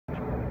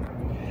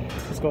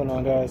going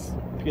on, guys?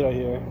 PDot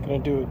here. Gonna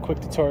do a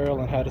quick tutorial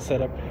on how to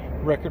set up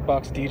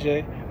Rekordbox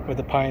DJ with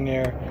the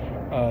Pioneer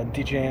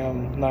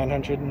DJM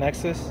 900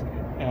 Nexus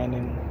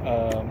and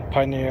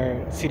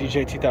Pioneer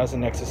CDJ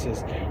 2000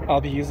 Nexuses.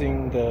 I'll be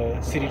using the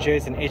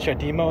CDJs in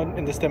HID mode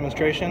in this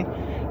demonstration.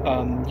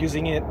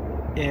 Using it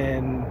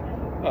in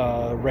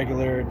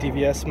regular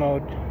DVS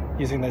mode,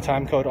 using the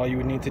time code, all you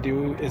would need to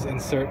do is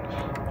insert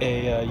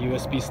a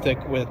USB stick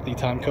with the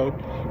time code.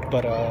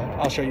 But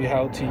I'll show you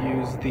how to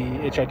use the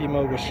HID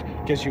mode, which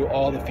gives you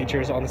all the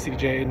features on the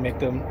CDJ and make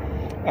them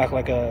act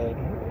like a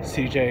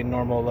CDJ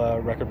normal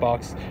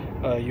Rekordbox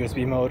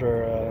USB mode,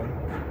 or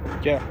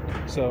yeah.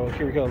 So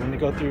here we go. Let me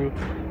go through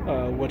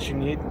what you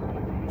need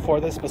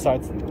for this.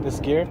 Besides this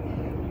gear,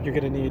 you're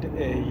gonna need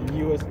a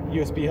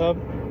USB hub,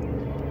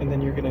 and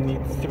then you're gonna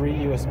need 3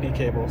 USB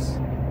cables.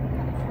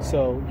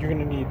 So you're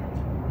gonna need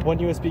 1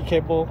 USB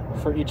cable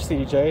for each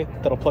CDJ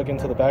that'll plug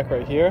into the back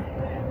right here,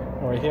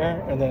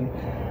 and then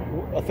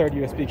a 3rd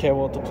USB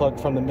cable to plug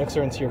from the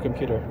mixer into your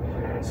computer.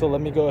 So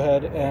let me go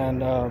ahead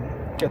and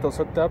get those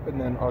hooked up, and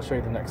then I'll show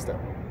you the next step.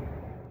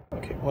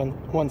 Okay,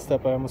 one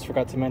step I almost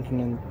forgot to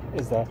mention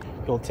is that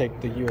you'll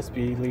take the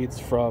USB leads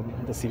from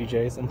the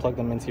CDJs and plug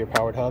them into your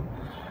powered hub,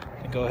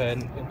 and go ahead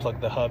and plug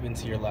the hub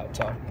into your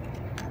laptop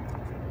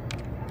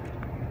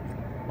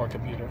or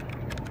computer.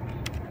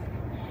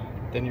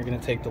 Then you're going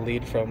to take the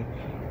lead from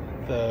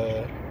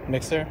the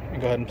mixer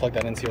and go ahead and plug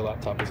that into your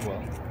laptop as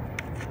well.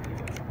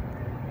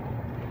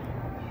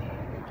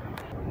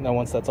 Now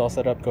once that's all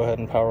set up, go ahead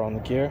and power on the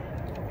gear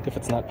if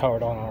it's not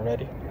powered on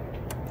already.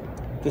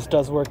 This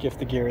does work if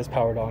the gear is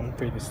powered on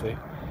previously.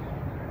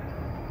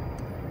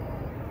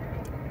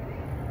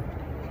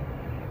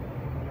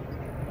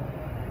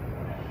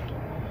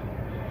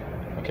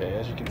 Okay,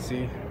 as you can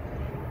see,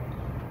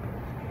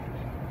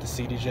 the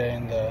CDJ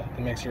and the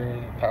mixer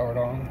are powered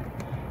on.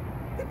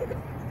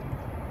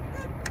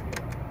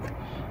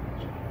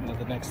 Now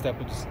the next step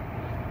is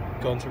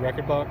go into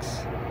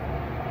Rekordbox,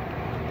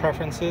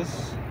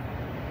 Preferences,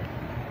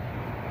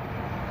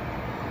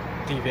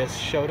 DVS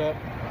showed up,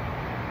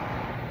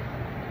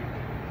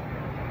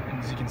 and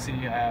as you can see,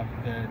 I have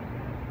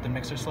the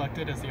mixer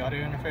selected as the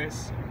audio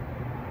interface.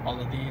 All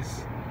of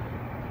these,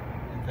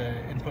 the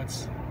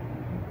inputs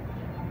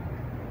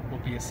will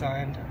be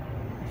assigned.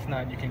 If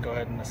not, you can go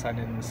ahead and assign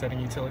it in the setting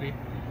utility,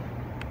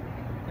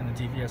 and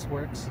the DVS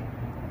works.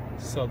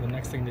 So the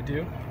next thing to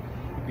do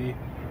would be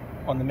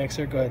on the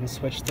mixer, go ahead and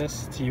switch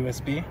this to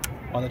USB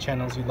on the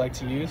channels you'd like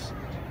to use,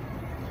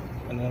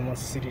 and then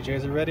once the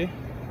CDJs are ready,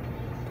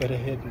 go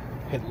ahead and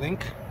hit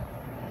link,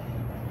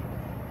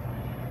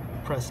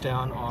 press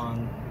down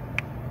on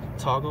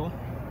toggle,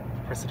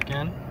 press it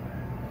again,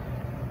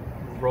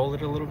 roll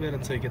it a little bit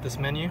until you get this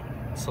menu,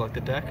 select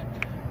the deck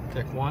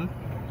 1,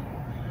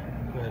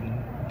 go ahead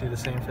and do the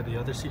same for the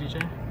other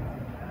CDJ.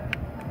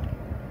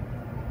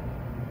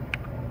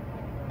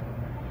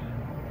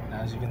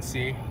 Now, as you can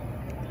see,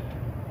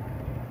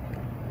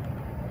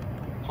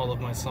 all of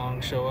my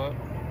songs show up.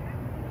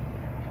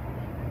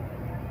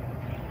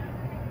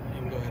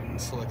 You can go ahead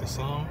and select a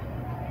song,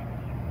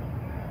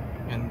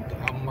 and the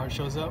album art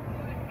shows up.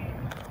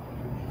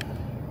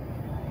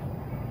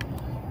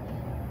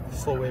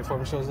 Full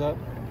waveform shows up.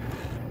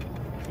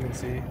 You can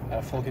see I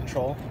have full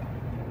control.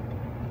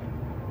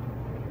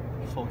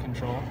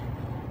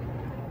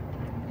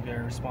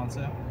 Very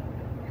responsive.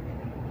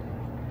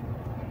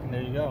 And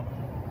there you go.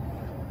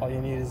 All you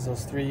need is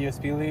those 3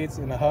 USB leads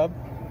and a hub,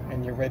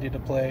 and you're ready to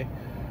play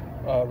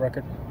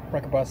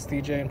Rekordbox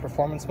DJ in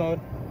performance mode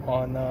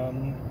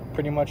on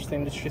pretty much the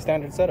industry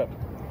standard setup.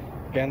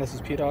 Again, this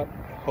is PDot.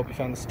 Hope you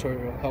found this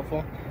tutorial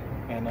helpful,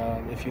 and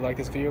if you like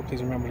this video,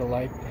 please remember to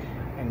like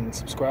and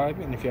subscribe,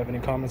 and if you have any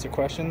comments or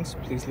questions,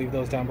 please leave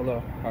those down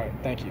below. Alright,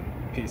 thank you.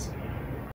 Peace.